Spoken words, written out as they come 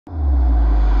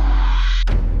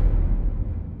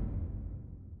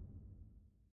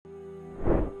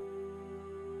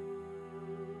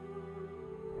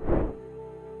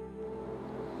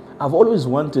I've always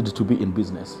wanted to be in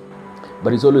business,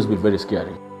 but it's always been very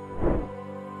scary.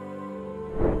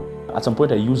 At some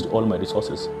point, I used all my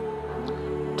resources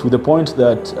to the point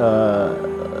that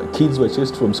kids were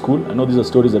chased from school. I know these are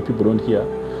stories that people don't hear,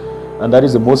 and that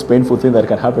is the most painful thing that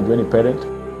can happen to any parent.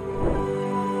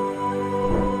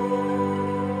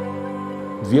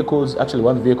 Vehicles, actually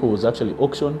one vehicle was actually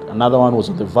auctioned, another one was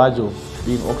on the verge of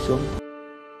being auctioned.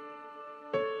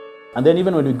 And then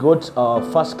even when we got our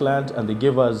first client and they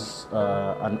gave us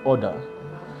an order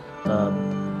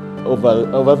of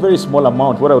a very small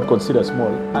amount, what I would consider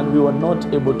small, and we were not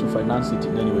able to finance it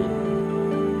in any way.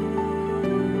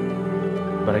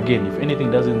 But again, if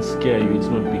anything doesn't scare you, it's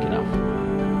not big enough.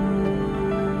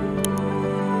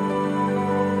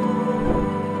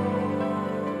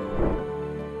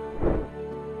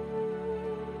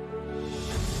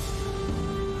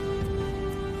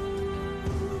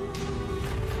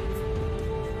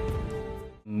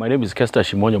 My name is Kester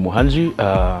Muhanji.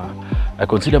 I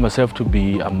consider myself to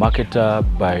be a marketer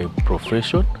by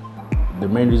profession. The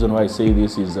main reason why I say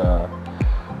this is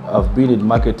I've been in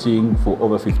marketing for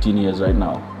over 15 years right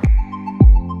now.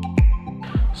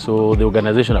 So the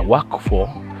organization I work for,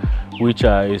 which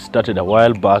I started a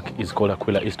while back, is called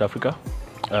Aquila East Africa.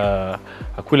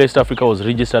 Aquila East Africa was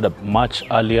registered much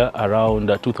earlier, around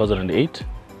 2008,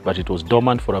 but it was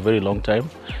dormant for a very long time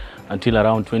until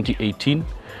around 2018.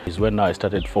 Is when I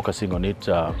started focusing on it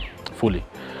fully.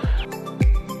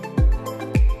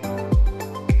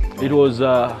 It was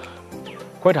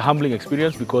quite a humbling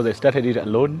experience because I started it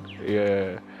alone.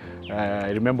 I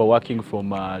remember working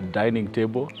from a dining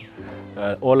table.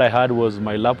 All I had was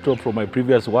my laptop from my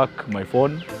previous work, my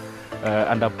phone,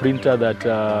 and a printer that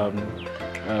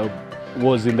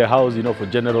was in the house, you know, for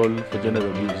general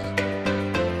use.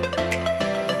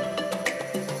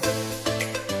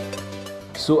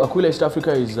 So Aquila East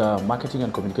Africa is a marketing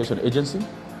and communication agency.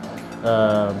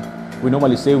 We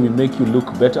normally say we make you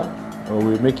look better, or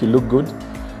we make you look good.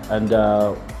 And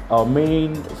our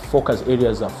main focus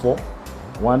areas are four.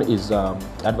 One is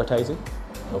advertising.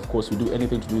 Of course, we do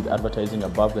anything to do with advertising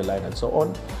above the line and so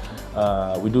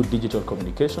on. We do digital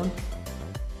communication.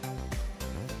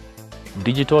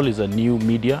 Digital is a new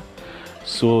media,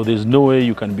 so there's no way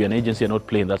you can be an agency and not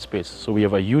play in that space. So we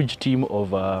have a huge team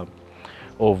of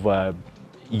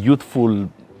youthful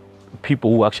people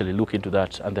who actually look into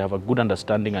that, and they have a good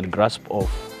understanding and grasp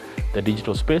of the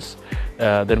digital space.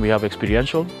 Then we have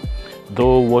experiential,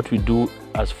 though what we do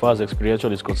as far as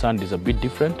experiential is concerned is a bit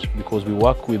different because we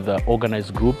work with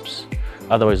organized groups,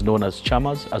 otherwise known as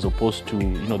chamas, as opposed to,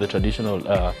 you know, the traditional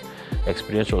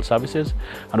experiential services.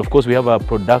 And of course we have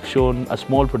a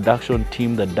small production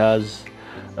team that does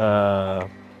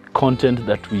content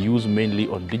that we use mainly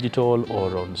on digital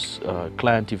or on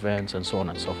client events and so on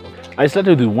and so forth. I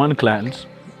started with one client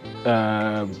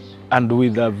and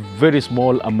with a very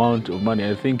small amount of money.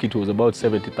 I think it was about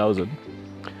 70,000,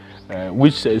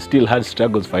 which I still had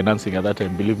struggles financing at that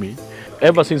time, believe me.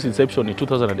 Ever since inception in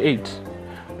 2008,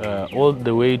 all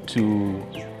the way to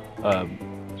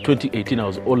 2018, I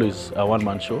was always a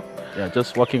one-man show. Yeah,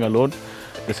 just working alone,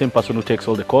 the same person who takes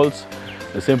all the calls,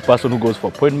 the same person who goes for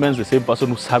appointments, the same person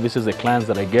who services the clients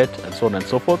that I get, and so on and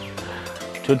so forth.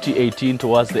 2018,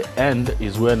 towards the end,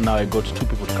 is when now I got two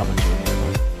people to come and join me.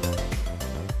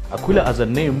 Aquila as a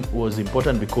name was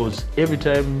important because every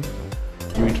time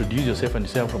you introduce yourself and you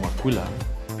say I'm from Aquila,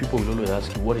 people will always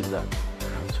ask you, what is that?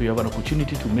 So you have an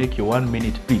opportunity to make your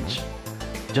 1-minute pitch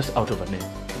just out of a name.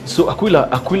 So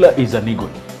Aquila is an eagle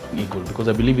because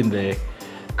I believe in the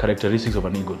characteristics of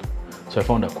an eagle. So I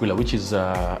found Aquila, which is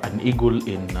an eagle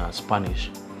in Spanish.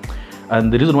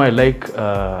 And the reason why I like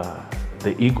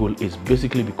the eagle is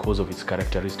basically because of its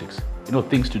characteristics. You know,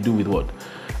 things to do with what?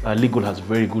 Eagle has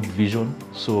very good vision.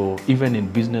 So even in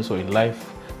business or in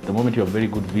life, the moment you have very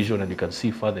good vision and you can see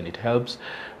far, then it helps.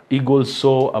 Eagles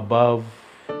soar above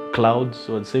clouds.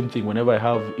 So the same thing, whenever I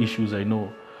have issues, I know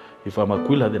if I'm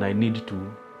Aquila, then I need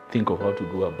to think of how to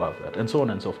go above that, and so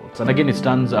on and so forth. And again, it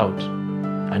stands out.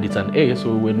 And it's an A,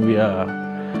 so when we are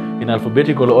in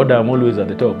alphabetical order, I'm always at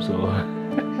the top, so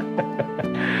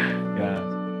yeah.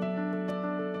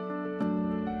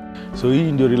 So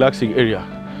in the relaxing area,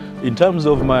 in terms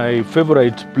of my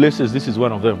favorite places, this is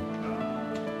one of them.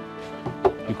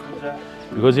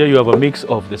 Because here you have a mix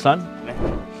of the sun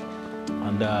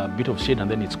and a bit of shade,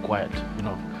 and then it's quiet, you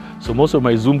know. So most of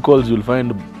my Zoom calls, you'll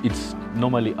find it's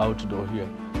normally outdoor here.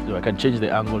 So I can change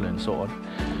the angle and so on.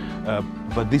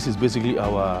 But this is basically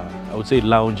our, I would say,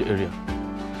 lounge area.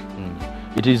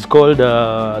 It is called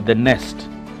the Nest.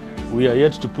 We are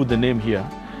yet to put the name here.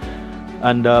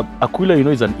 And Aquila, you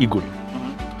know, is an eagle.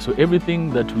 So everything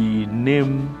that we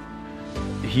name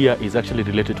here is actually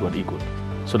related to an eagle.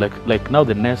 So like now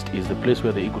the nest is the place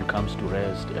where the eagle comes to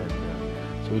rest, and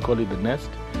so we call it the nest.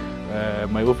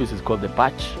 My office is called the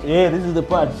patch. Yeah, this is the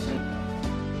patch.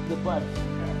 The patch.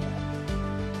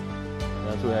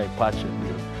 That's where I patch it.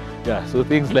 Yeah, so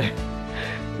things like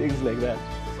that.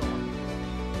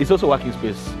 It's also working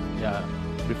space. Yeah.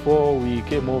 Before we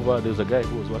came over, there was a guy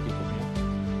who was working for me.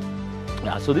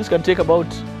 Yeah, so this can take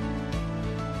 25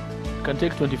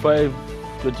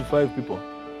 people.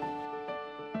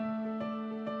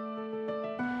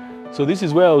 So this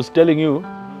is where I was telling you,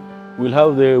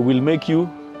 we'll make you,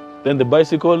 then the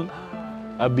bicycle,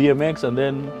 a BMX, and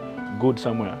then go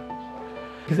somewhere.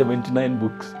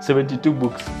 72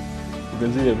 books. You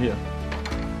can see them here.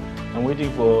 I'm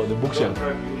waiting for the bookshelf.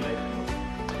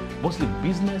 Mostly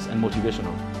business and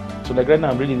motivational. So like right now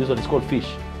I'm reading this one, it's called Fish.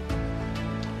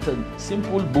 It's a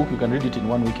simple book, you can read it in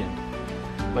one weekend,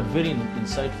 but very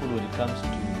insightful when it comes to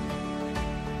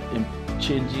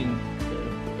changing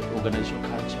organizational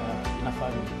culture in a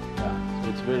family. Yeah, so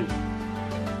it's very,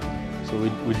 so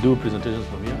we do presentations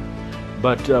from here,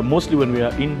 but mostly when we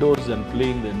are indoors and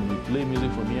playing, then we play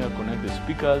music from here, connect the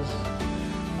speakers,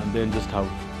 and then just have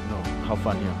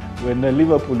fun here. When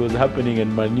Liverpool was happening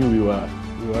and Manu, we were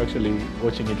actually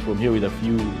watching it from here with a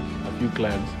few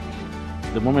clients.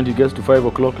 The moment it gets to 5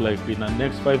 o'clock, like in the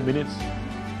next 5 minutes,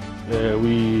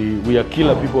 we are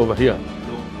Aquila people over here.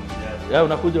 Yeah,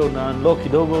 unakuja una unlock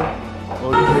kidogo.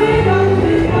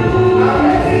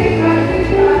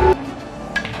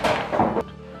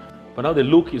 But now the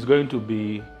look is going to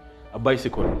be a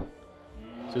bicycle.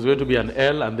 So it's going to be an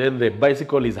L, and then the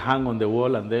bicycle is hung on the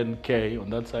wall, and then K on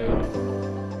that side.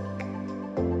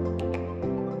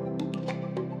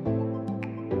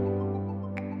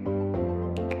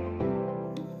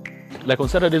 Like on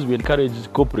Saturdays, we encourage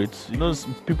corporates. You know,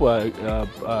 people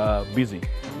are busy.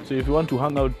 So if you want to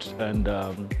hang out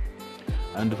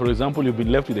and for example, you've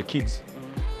been left with the kids,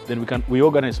 then we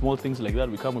organize small things like that.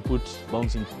 We come, we put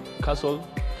bouncing castle.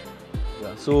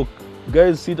 Yeah. So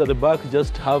guys sit at the back,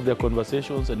 just have their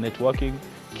conversations and networking.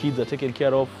 Kids are taken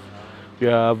care of. We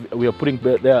are putting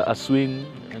there a swing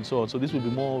and so on. So this will be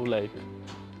more like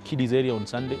kiddies area on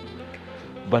Sunday,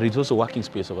 but it's also working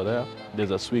space over there.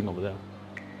 There's a swing over there.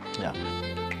 Yeah.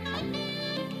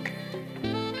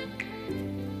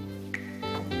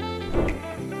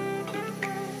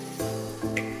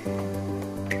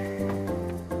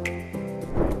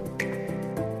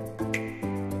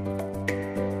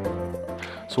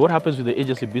 So what happens with the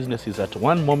agency business is at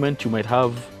one moment you might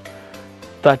have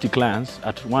 30 clients,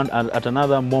 at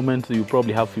another moment you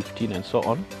probably have 15 and so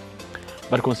on.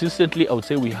 But consistently, I would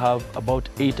say we have about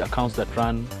 8 accounts that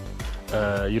run,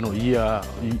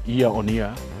 year on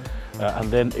year.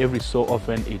 And then every so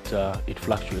often it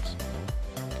fluctuates.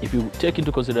 If you take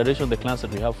into consideration the clients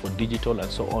that we have for digital and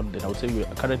so on, then I would say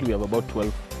currently we have about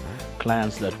 12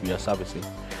 clients that we are servicing.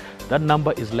 That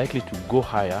number is likely to go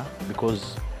higher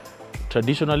because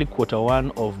traditionally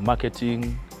Q1 of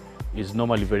marketing is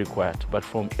normally very quiet, but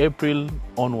from April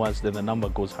onwards, then the number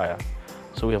goes higher.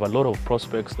 So we have a lot of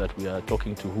prospects that we are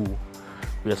talking to who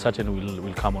we are certain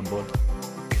will come on board.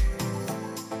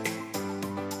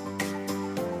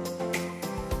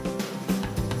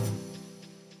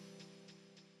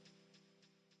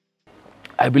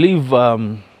 I believe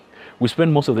we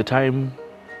spend most of the time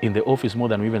in the office more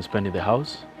than we even spend in the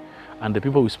house. And the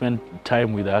people we spend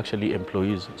time with are actually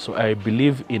employees. So I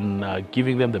believe in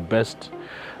giving them the best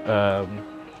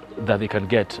that they can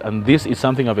get. And this is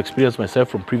something I've experienced myself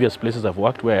from previous places I've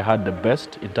worked where I had the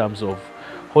best in terms of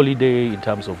holiday, in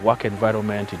terms of work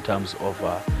environment, in terms of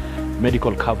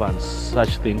medical cover and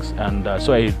such things. And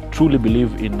so I truly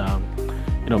believe in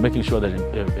making sure that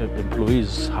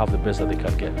employees have the best that they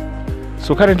can get.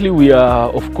 So currently we are,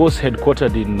 of course,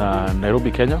 headquartered in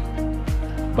Nairobi, Kenya,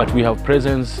 but we have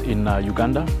presence in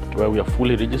Uganda, where we are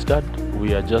fully registered.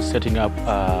 We are just setting up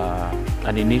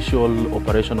an initial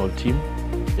operational team.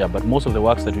 Yeah, but most of the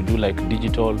works that we do, like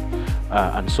digital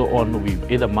and so on, we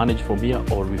either manage from here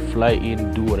or we fly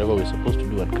in, do whatever we're supposed to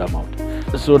do and come out.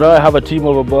 So now I have a team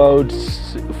of about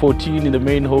 14 in the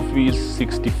main office,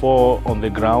 64 on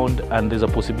the ground, and there's a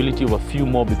possibility of a few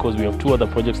more because we have 2 other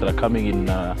projects that are coming in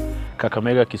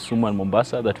Kakamega, Kisumu and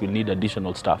Mombasa that will need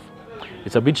additional staff.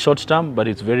 It's a bit short term, but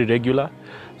it's very regular.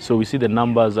 So we see the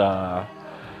numbers are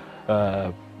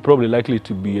probably likely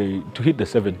to hit the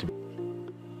 70.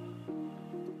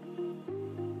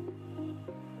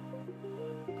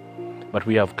 But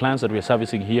we have clients that we are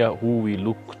servicing here who we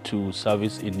look to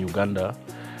service in Uganda,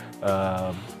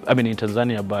 in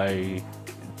Tanzania by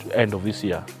end of this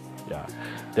year. Yeah.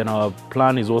 Then our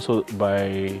plan is also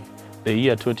by the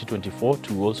year 2024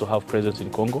 to also have presence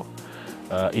in Congo.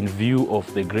 in view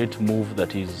of the great move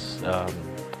that is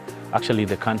actually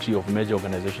the country of major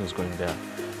organizations going there.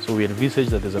 So we envisage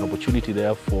that there's an opportunity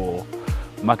there for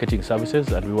marketing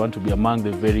services, and we want to be among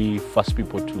the very first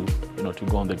people to, to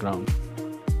go on the ground.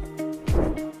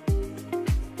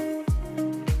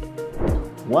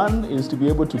 One is to be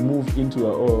able to move into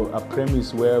a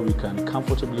premise where we can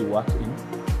comfortably work in.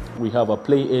 We have a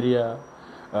play area,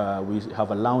 we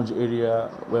have a lounge area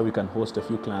where we can host a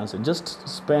few clients and just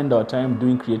spend our time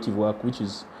doing creative work, which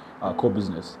is our core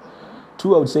business.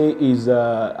 Two, I would say, is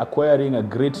acquiring a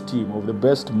great team of the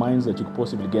best minds that you could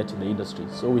possibly get in the industry.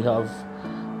 So we have,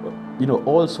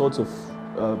 all sorts of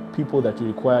people that you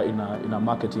require in a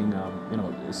marketing,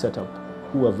 setup,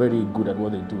 who are very good at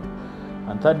what they do.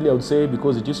 And thirdly, I would say,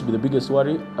 because it used to be the biggest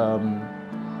worry,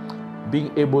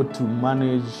 being able to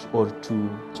manage or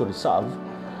to serve,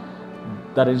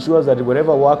 that ensures that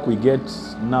whatever work we get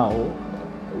now,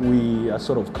 we are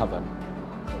sort of covered.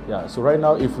 Yeah. So right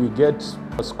now, if we get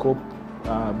a scope,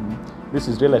 this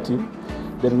is relative,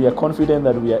 then we are confident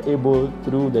that we are able,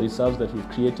 through the reserves that we've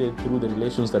created, through the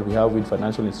relations that we have with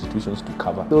financial institutions, to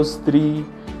cover. Those three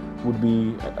would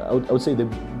be, I would say, the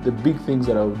big things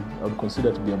that I would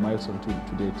consider to be a milestone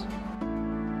to date.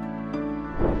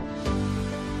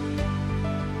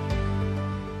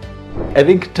 I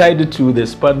think tied to the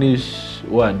Spanish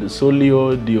word,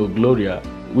 solio Deo Gloria,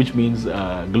 which means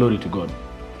glory to God,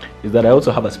 is that I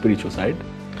also have a spiritual side.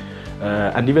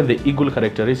 And even the eagle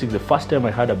characteristic, the first time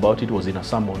I heard about it was in a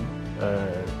sermon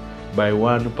by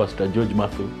one Pastor George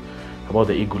Matthew about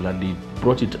the eagle, and he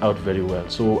brought it out very well.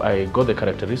 So I got the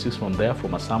characteristics from there,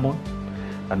 from a sermon,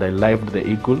 and I lived the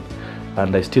eagle,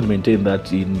 and I still maintain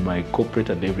that in my corporate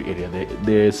and every area.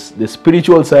 The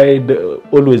spiritual side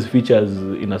always features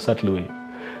in a subtle way.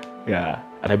 Yeah,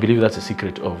 and I believe that's a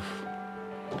secret of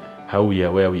how we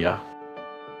are where we are.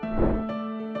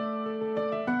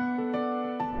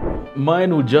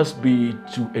 Mine would just be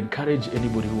to encourage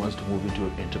anybody who wants to move into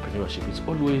entrepreneurship. It's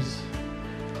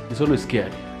always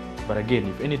scary. But again,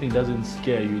 if anything doesn't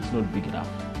scare you, it's not big enough.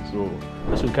 So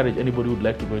just to encourage anybody who would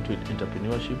like to go into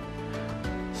entrepreneurship,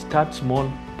 start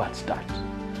small, but start.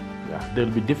 Yeah.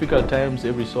 There'll be difficult times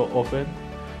every so often.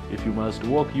 If you must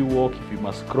walk, you walk. If you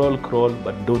must crawl, crawl,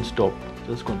 but don't stop.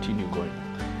 Just continue going.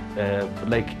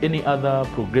 Like any other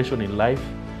progression in life,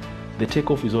 the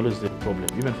takeoff is always the problem,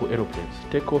 even for aeroplanes.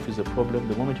 Takeoff is the problem.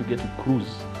 The moment you get to cruise,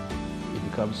 it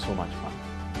becomes so much fun.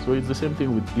 So it's the same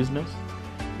thing with business.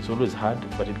 It's always hard,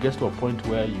 but it gets to a point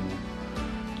where you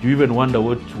even wonder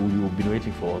what you've been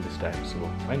waiting for all this time. So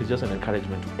mine is just an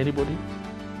encouragement to anybody,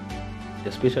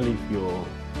 especially if you're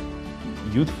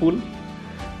youthful.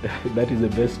 That is the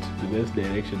best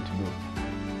direction to go.